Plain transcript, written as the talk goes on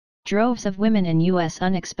Droves of women in US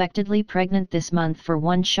unexpectedly pregnant this month for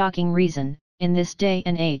one shocking reason. In this day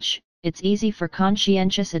and age, it's easy for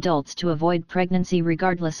conscientious adults to avoid pregnancy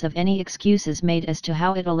regardless of any excuses made as to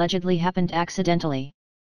how it allegedly happened accidentally.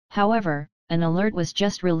 However, an alert was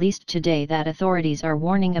just released today that authorities are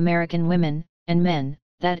warning American women, and men,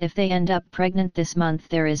 that if they end up pregnant this month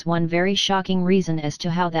there is one very shocking reason as to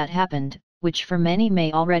how that happened, which for many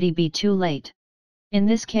may already be too late. In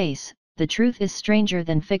this case, the truth is stranger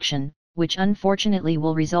than fiction, which unfortunately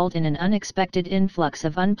will result in an unexpected influx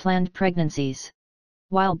of unplanned pregnancies.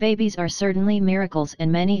 While babies are certainly miracles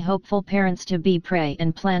and many hopeful parents-to-be pray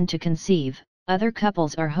and plan to conceive, other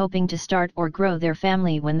couples are hoping to start or grow their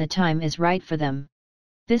family when the time is right for them.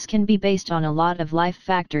 This can be based on a lot of life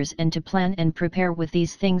factors, and to plan and prepare with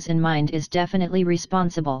these things in mind is definitely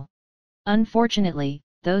responsible. Unfortunately,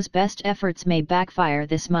 those best efforts may backfire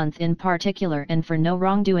this month in particular, and for no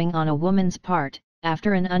wrongdoing on a woman's part,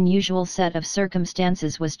 after an unusual set of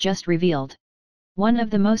circumstances was just revealed. One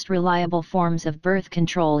of the most reliable forms of birth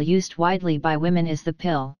control used widely by women is the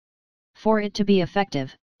pill. For it to be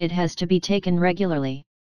effective, it has to be taken regularly.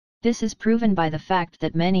 This is proven by the fact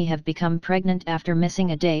that many have become pregnant after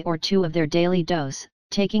missing a day or two of their daily dose,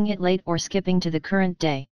 taking it late or skipping to the current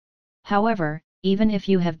day. However, even if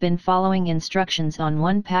you have been following instructions on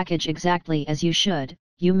one package exactly as you should,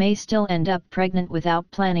 you may still end up pregnant without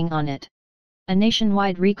planning on it. A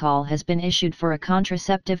nationwide recall has been issued for a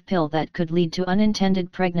contraceptive pill that could lead to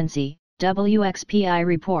unintended pregnancy, WXPI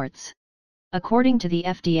reports. According to the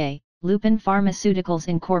FDA, Lupin Pharmaceuticals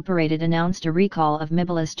Inc. announced a recall of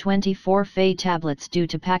Mibelas 24Fe tablets due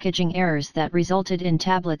to packaging errors that resulted in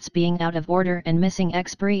tablets being out of order and missing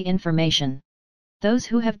expiry information. Those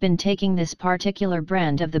who have been taking this particular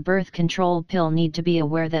brand of the birth control pill need to be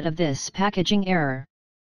aware that of this packaging error,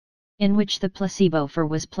 in which the placebo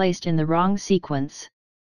was placed in the wrong sequence.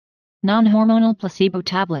 Non-hormonal placebo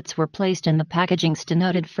tablets were placed in the packaging's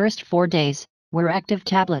denoted first 4 days, where active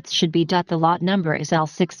tablets should be. The lot number is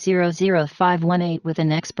L600518 with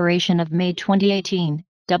an expiration of May 2018,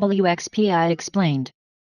 WXPI explained.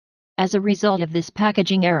 As a result of this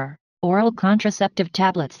packaging error, oral contraceptive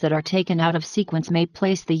tablets that are taken out of sequence may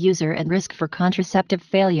place the user at risk for contraceptive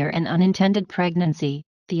failure and unintended pregnancy,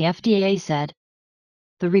 the FDA said.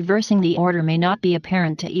 The reversing the order may not be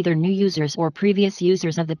apparent to either new users or previous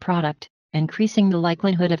users of the product, increasing the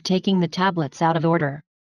likelihood of taking the tablets out of order.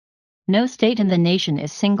 No state in the nation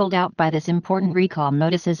is singled out by this important recall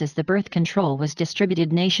notices, as the birth control was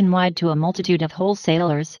distributed nationwide to a multitude of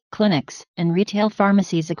wholesalers, clinics, and retail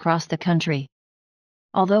pharmacies across the country.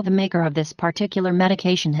 Although the maker of this particular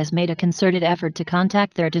medication has made a concerted effort to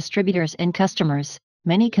contact their distributors and customers,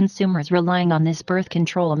 many consumers relying on this birth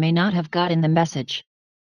control may not have gotten the message.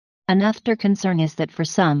 Another concern is that for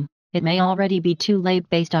some, it may already be too late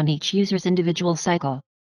based on each user's individual cycle.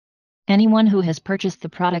 Anyone who has purchased the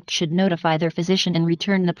product should notify their physician and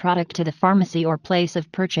return the product to the pharmacy or place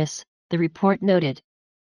of purchase, the report noted.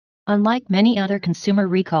 Unlike many other consumer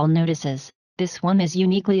recall notices, this one is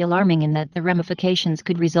uniquely alarming in that the ramifications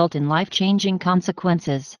could result in life-changing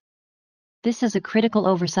consequences. This is a critical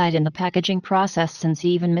oversight in the packaging process, since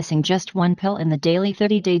even missing just one pill in the daily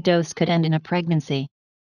 30-day dose could end in a pregnancy.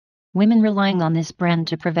 Women relying on this brand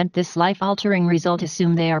to prevent this life-altering result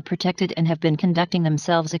assume they are protected and have been conducting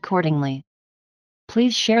themselves accordingly.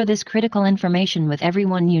 Please share this critical information with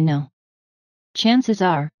everyone you know. Chances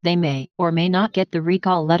are, they may or may not get the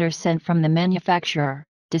recall letter sent from the manufacturer,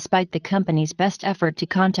 despite the company's best effort to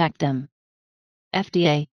contact them.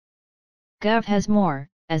 FDA. Gov has more.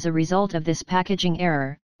 As a result of this packaging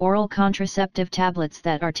error, oral contraceptive tablets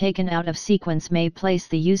that are taken out of sequence may place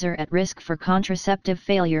the user at risk for contraceptive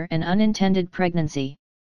failure and unintended pregnancy.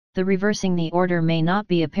 The reversing the order may not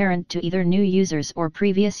be apparent to either new users or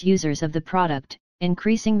previous users of the product,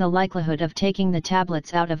 increasing the likelihood of taking the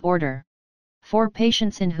tablets out of order. For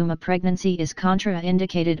patients in whom a pregnancy is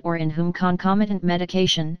contraindicated or in whom concomitant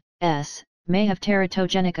medication, may have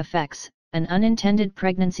teratogenic effects, an unintended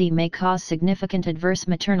pregnancy may cause significant adverse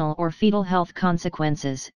maternal or fetal health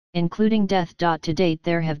consequences, including death. To date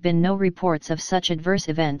there have been no reports of such adverse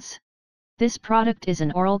events. This product is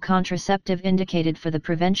an oral contraceptive indicated for the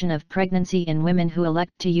prevention of pregnancy in women who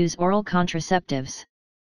elect to use oral contraceptives.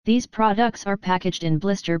 These products are packaged in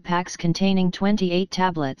blister packs containing 28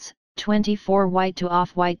 tablets, 24 white to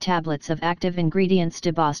off-white tablets of active ingredients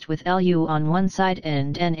debossed with Lu on one side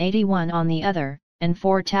and N81 on the other, and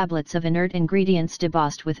 4 tablets of inert ingredients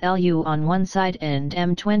debossed with Lu on one side and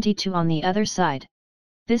M22 on the other side.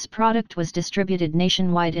 This product was distributed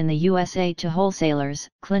nationwide in the USA to wholesalers,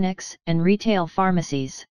 clinics, and retail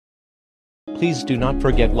pharmacies. Please do not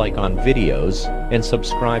forget like on videos, and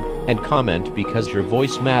subscribe, and comment because your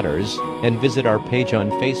voice matters, and visit our page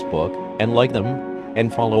on Facebook, and like them,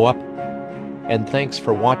 and follow up. And thanks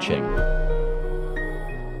for watching.